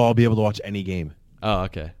do you? Well, I'll be able to watch any game. Oh,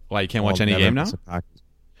 okay. Why you can't watch I'll any never game now? miss a package.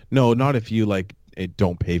 No, not if you like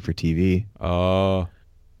don't pay for TV. Oh.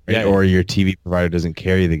 Right? Yeah, or your TV provider doesn't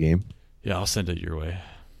carry the game. Yeah, I'll send it your way.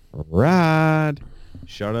 Rad.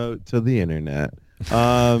 Shout out to the internet.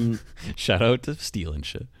 Shout out to stealing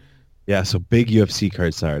shit. Yeah, so big UFC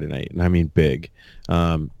card Saturday night, and I mean big.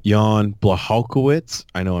 Jan Blachowicz.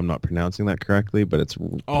 I know I'm not pronouncing that correctly, but it's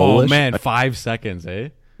Polish. Oh man, 5 seconds, eh?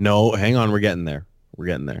 No, hang on, we're getting there.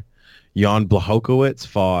 Jan Blachowicz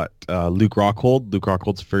fought Luke Rockhold. Luke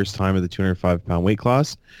Rockhold's first time at the 205-pound weight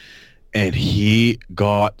class, and he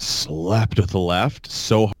got slept with the left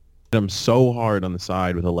hit him so hard on the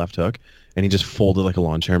side with a left hook, and he just folded like a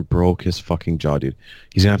lawn chair and broke his fucking jaw, dude.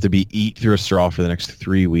 He's gonna have to eat through a straw for the next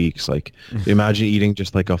 3 weeks. Like, imagine eating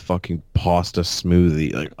just like a fucking pasta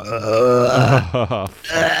smoothie. Like,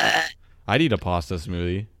 I'd eat a pasta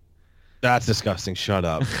smoothie. That's disgusting. Shut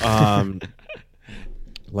up.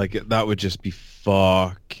 Like, that would just be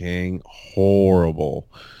fucking horrible.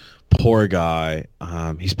 Poor guy.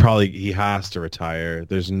 He has to retire.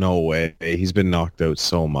 There's no way. He's been knocked out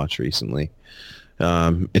so much recently.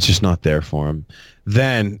 It's just not there for him.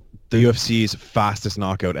 Then the UFC's fastest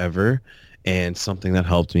knockout ever, and something that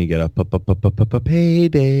helped me get a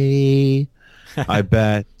payday. I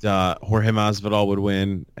bet Jorge Masvidal would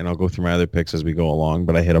win, and I'll go through my other picks as we go along,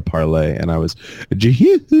 but I hit a parlay, and I was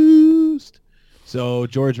juiced. So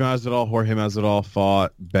Jorge Masvidal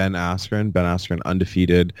fought Ben Askren. Ben Askren,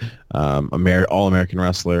 undefeated, all-American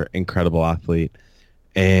wrestler, incredible athlete,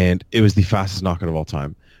 and it was the fastest knockout of all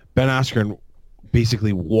time. Ben Askren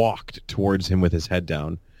basically walked towards him with his head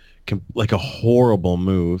down, like a horrible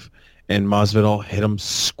move, and Masvidal hit him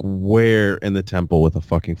square in the temple with a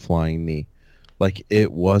fucking flying knee. Like,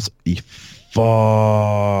 it was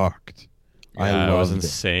fucked. Yeah, it was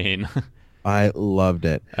insane. I loved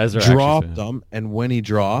it. Ezra dropped him, and when he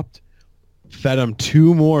dropped, fed him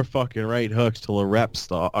 2 more fucking right hooks till a ref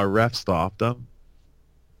stopped him.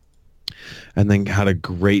 And then had a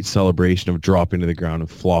great celebration of dropping to the ground and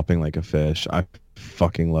flopping like a fish. I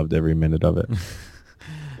fucking loved every minute of it.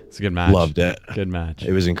 It's a good match. Loved it. Good match.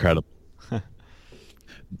 It was incredible.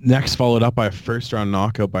 Next, followed up by a first-round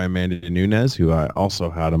knockout by Amanda Nunes, who I also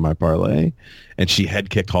had in my parlay. And she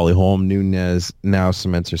head-kicked Holly Holm. Nunes now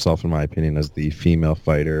cements herself, in my opinion, as the female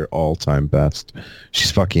fighter all-time best.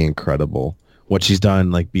 She's fucking incredible. What she's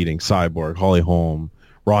done, like beating Cyborg, Holly Holm,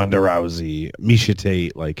 Ronda Rousey, Miesha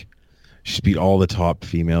Tate, like, she's beat all the top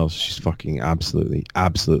females. She's fucking absolutely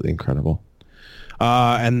incredible.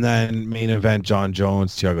 And then main event, John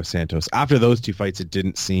Jones, Thiago Santos. After those 2 fights, it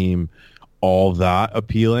didn't seem all that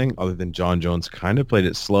appealing, other than John Jones kind of played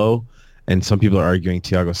it slow. And some people are arguing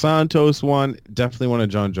Thiago Santos won. Definitely one of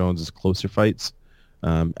John Jones' closer fights.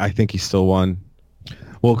 I think he still won.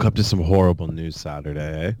 Woke up to some horrible news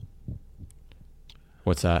Saturday, eh?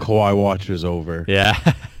 What's that? Kawhi watch was over. Yeah.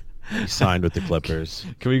 He signed with the Clippers.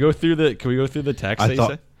 Can we go through the text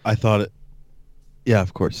I thought it. Yeah,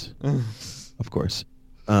 of course. Of course.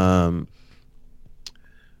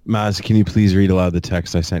 Maz, can you please read aloud the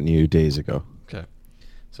text I sent you days ago? Okay.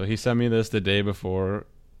 So he sent me this the day before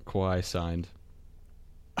Kawhi signed.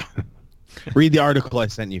 Read the article I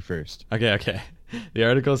sent you first. Okay. The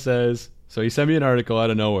article says, so he sent me an article out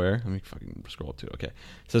of nowhere. Let me fucking scroll to. Okay.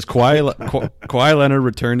 It says Kawhi Leonard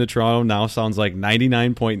returned to Toronto now sounds like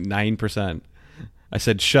 99.9%. I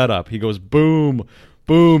said, shut up. He goes, boom.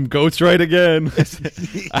 Boom, goat's right again.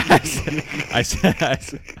 I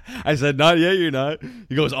said, not yet, you're not.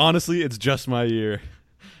 He goes, honestly, it's just my year.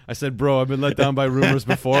 I said, bro, I've been let down by rumors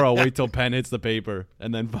before. I'll wait till pen hits the paper.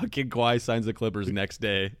 And then fucking Kawhi signs the Clippers next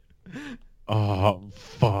day. Oh,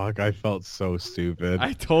 fuck. I felt so stupid.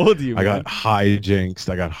 I told you, man. I got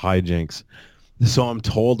hijinks. So I'm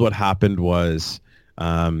told what happened was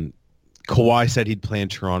Kawhi said he'd play in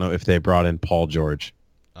Toronto if they brought in Paul George.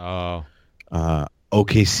 Oh.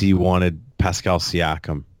 OKC wanted Pascal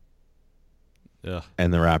Siakam. Yeah.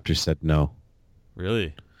 And the Raptors said no.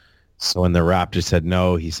 Really? So when the Raptors said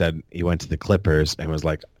no, he said he went to the Clippers and was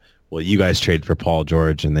like, well, you guys trade for Paul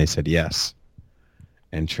George. And they said yes.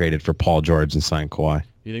 And traded for Paul George and signed Kawhi.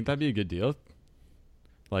 You think that'd be a good deal?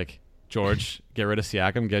 Like, George, get rid of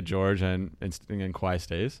Siakam, get George, and Kawhi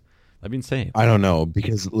stays? That'd be insane. I don't know,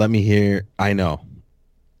 because let me hear. I know.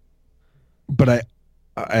 But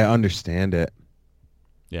I understand it.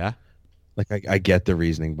 Yeah? Like, I get the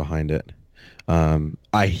reasoning behind it.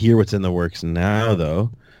 I hear what's in the works now, though,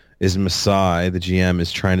 is Masai, the GM,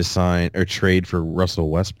 is trying to sign or trade for Russell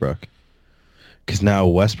Westbrook. Because now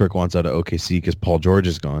Westbrook wants out of OKC because Paul George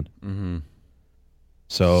is gone. Mm-hmm.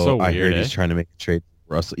 So I weird, heard he's trying to make a trade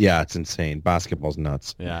for Russell. Yeah, it's insane. Basketball's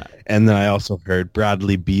nuts. Yeah. And then I also heard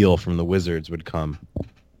Bradley Beal from the Wizards would come.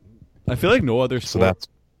 I feel like no other sport. So that's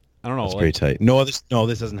I don't know. That's pretty tight. No, this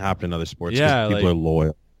doesn't happen in other sports. Yeah, people are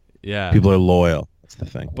loyal. Yeah. People are loyal. That's the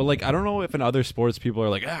thing. But like, I don't know if in other sports people are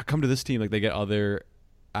like, come to this team. Like they get other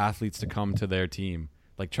athletes to come to their team,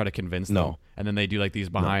 like try to convince them, and then they do like these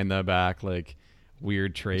behind the back like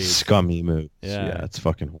weird trades, Scummy moves. Yeah, it's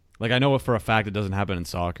fucking. Like I know for a fact it doesn't happen in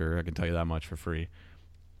soccer. I can tell you that much for free.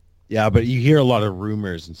 Yeah, but you hear a lot of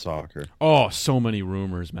rumors in soccer. Oh, so many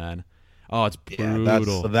rumors, man. Oh, it's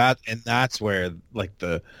brutal. That's where like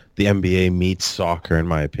the NBA meets soccer, in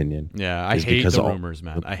my opinion. Yeah, I hate the rumors,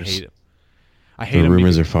 man. I hate it. I hate the them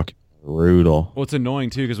rumors are fucking brutal. Well, it's annoying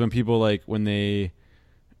too because when people like when they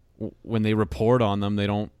report on them, they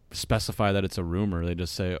don't specify that it's a rumor. They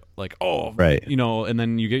just say like, oh, right, and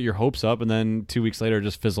then you get your hopes up, and then 2 weeks later it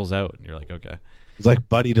just fizzles out, and you're like, okay. It's like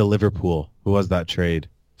Buddy to Liverpool. Who was that trade?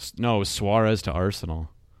 No, it was Suarez to Arsenal.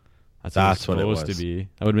 That's what it was supposed to be.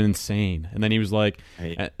 That would have been insane. And then he was like,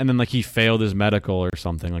 and then like he failed his medical or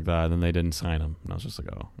something like that, and then they didn't sign him. And I was just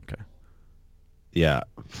like, oh, okay. Yeah,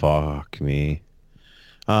 fuck me.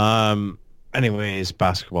 Anyways,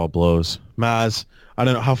 basketball blows. Maz, I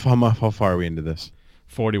don't know how far are we into this?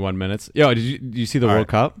 41 minutes. Yo, did you see the World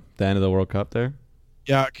Cup? The end of the World Cup there?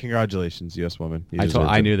 Yeah, congratulations, U.S. women.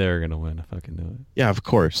 I knew they were gonna win. I fucking knew it. Yeah, of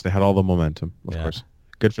course. They had all the momentum. Of course.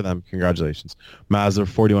 Good for them. Congratulations. Maz, they're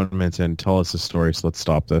 41 minutes in. Tell us the story, so let's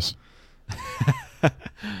stop this. All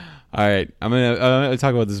right. I'm gonna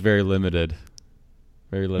talk about this very limited.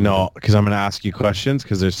 Very limited. No, because I'm going to ask you questions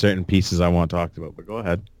because there's certain pieces I want talked about, but go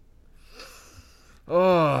ahead.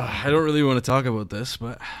 Oh, I don't really want to talk about this,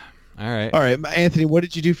 but all right. All right, Anthony, what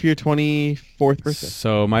did you do for your 24th birthday?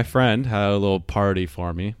 So my friend had a little party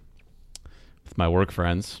for me with my work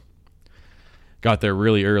friends. Got there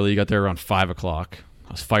really early. Got there around 5 o'clock.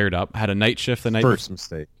 I was fired up. Had a night shift the night First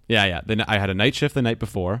mistake. Yeah. Then I had a night shift the night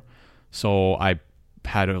before, so I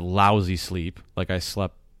had a lousy sleep. Like I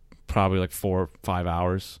slept probably like 4 or 5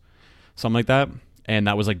 hours, something like that. And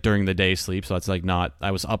that was like during the day sleep, so that's like not.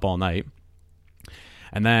 I was up all night.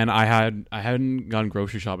 And then I hadn't gone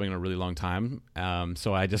grocery shopping in a really long time,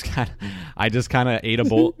 so I just kind of ate a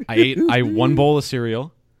bowl. I ate one bowl of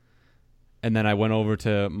cereal, and then I went over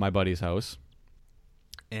to my buddy's house.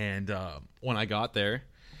 And when I got there,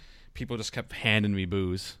 people just kept handing me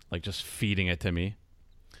booze, like just feeding it to me.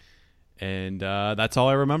 And that's all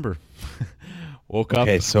I remember. Woke up.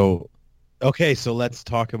 Okay, so let's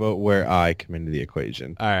talk about where I come into the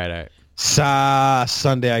equation. All right.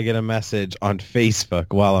 Sunday, I get a message on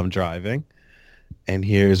Facebook while I'm driving, and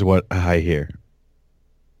here's what I hear.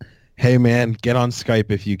 Hey, man, get on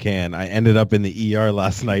Skype if you can. I ended up in the ER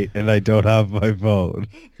last night, and I don't have my phone.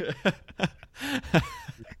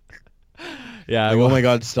 Yeah. Like, oh, my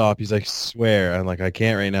God, stop. He's like, swear. I'm like, I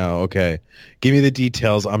can't right now. Okay. Give me the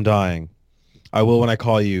details. I'm dying. I will when I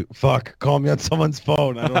call you. Fuck, call me on someone's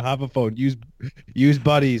phone. I don't have a phone. Use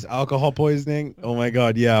Buddies. Alcohol poisoning. Oh my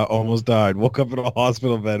God, yeah, almost died. Woke up in a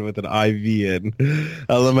hospital bed with an IV in.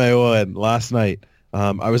 LMAO last night.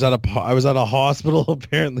 I was at a hospital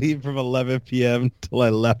apparently from 11 p.m. till I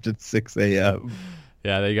left at 6 a.m.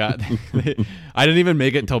 Yeah, I didn't even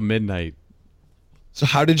make it until midnight. So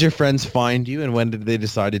how did your friends find you, and when did they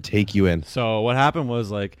decide to take you in? So what happened was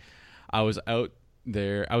like I was out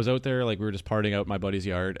there like we were just partying out in my buddy's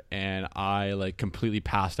yard, and I like completely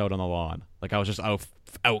passed out on the lawn. Like I was just out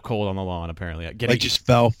cold on the lawn apparently. Just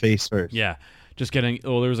fell face first. Yeah. Just getting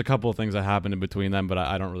there was a couple of things that happened in between them, but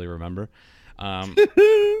I don't really remember.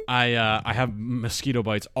 I have mosquito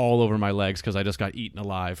bites all over my legs because I just got eaten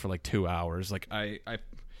alive for like 2 hours. Like I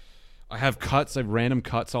have cuts. I have random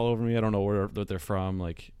cuts all over me. I don't know what they're from.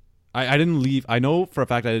 Like I didn't leave. I know for a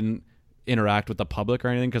fact I didn't interact with the public or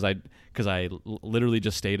anything because I literally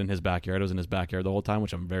just stayed in his backyard. I was in his backyard the whole time,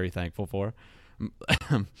 which I'm very thankful for.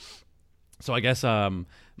 So I guess how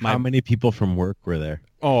many people from work were there?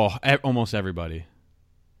 Oh, almost everybody.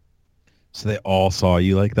 So they all saw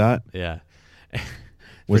you like that? Yeah.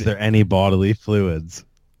 Was there any bodily fluids?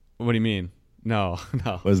 What do you mean? No.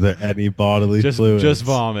 Was there any bodily fluids? Just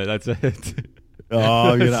vomit. That's it.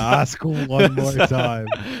 Oh, I'm going to ask one more time.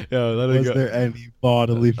 Yo, let it go. Was there any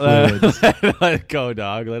bodily fluids? Let it go,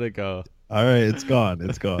 dog. Let it go. All right, it's gone.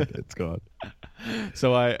 It's gone.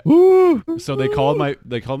 So they called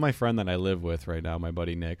my friend that I live with right now, my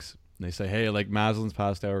buddy Nick's. And they say, hey, like Maslin's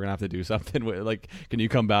passed out. We're gonna have to do something. Like, can you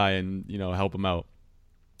come by and help him out?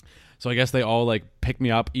 So I guess they all like picked me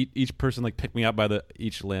up. Each person like picked me up by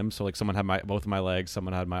each limb. So like someone had both of my legs,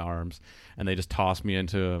 someone had my arms, and they just tossed me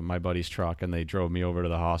into my buddy's truck and they drove me over to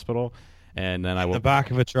the hospital. And then the back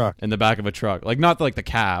of a truck. In the back of a truck, like not like the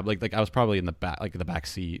cab, like I was probably in the back, like the back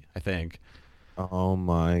seat, I think. Oh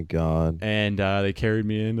my God! And they carried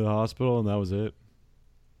me into the hospital, and that was it.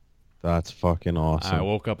 That's fucking awesome. I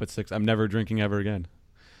woke up at 6. I'm never drinking ever again.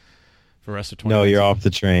 for the rest of No, 2019. you're off the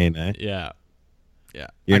train, eh? Yeah. Yeah.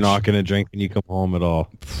 You're not going to drink when you come home at all.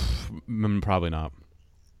 Probably not.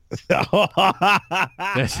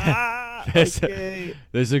 Okay.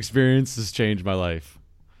 This experience has changed my life.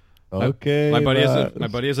 Okay. My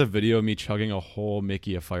buddy has a video of me chugging a whole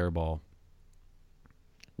Mickey of Fireball.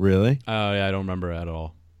 Really? Oh yeah, I don't remember at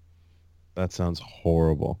all. That sounds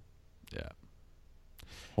horrible. Yeah.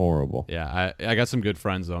 Horrible. Yeah, I got some good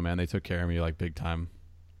friends though, man. They took care of me like big time.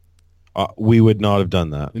 We would not have done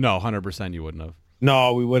that. No, 100% you wouldn't have.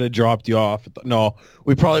 No, we would have dropped you off. No,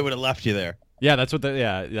 we probably would have left you there. Yeah, that's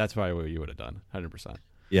probably what you would have done. 100%.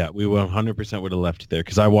 Yeah, we 100% would have left you there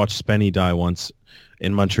because I watched Spenny die once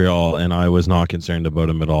in Montreal and I was not concerned about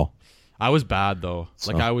him at all. I was bad though.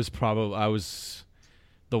 So. Like I was probably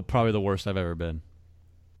the worst I've ever been.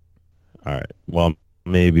 All right. Well,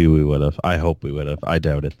 maybe we would have. I hope we would have. I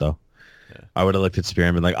doubt it though. Yeah. I would have looked at Spear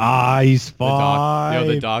and been like, he's fine.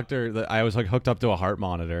 The doctor, I was like hooked up to a heart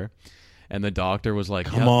monitor. And the doctor was like,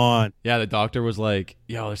 "Come on." Yeah, the doctor was like,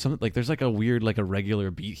 "Yo, there's something like there's like a weird like irregular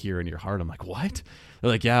beat here in your heart." I'm like, "What?" They're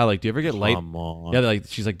like, "Yeah, like do you ever get Come on. Yeah,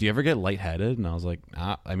 she's like, "Do you ever get lightheaded?" And I was like,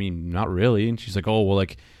 I mean, not really." And she's like, "Oh, well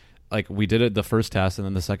like we did it the first test and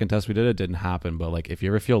then the second test we did it didn't happen, but like if you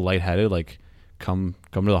ever feel lightheaded, like come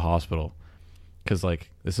to the hospital. Cuz like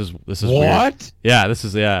this is what? Weird. Yeah, this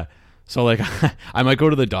is So like I might go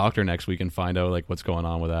to the doctor next week and find out like what's going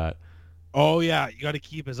on with that. Oh yeah, you got to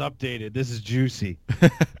keep us updated. This is juicy.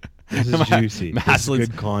 This is juicy. This is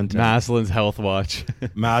good content. Maslin's Health Watch.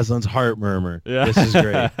 Maslin's Heart Murmur. Yeah. This is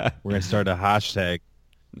great. We're gonna start a hashtag.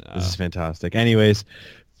 No. This is fantastic. Anyways,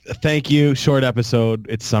 thank you. Short episode.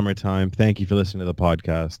 It's summertime. Thank you for listening to the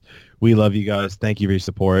podcast. We love you guys. Thank you for your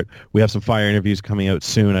support. We have some fire interviews coming out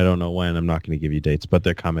soon. I don't know when. I'm not going to give you dates, but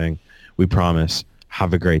they're coming. We promise.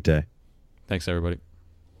 Have a great day. Thanks, everybody.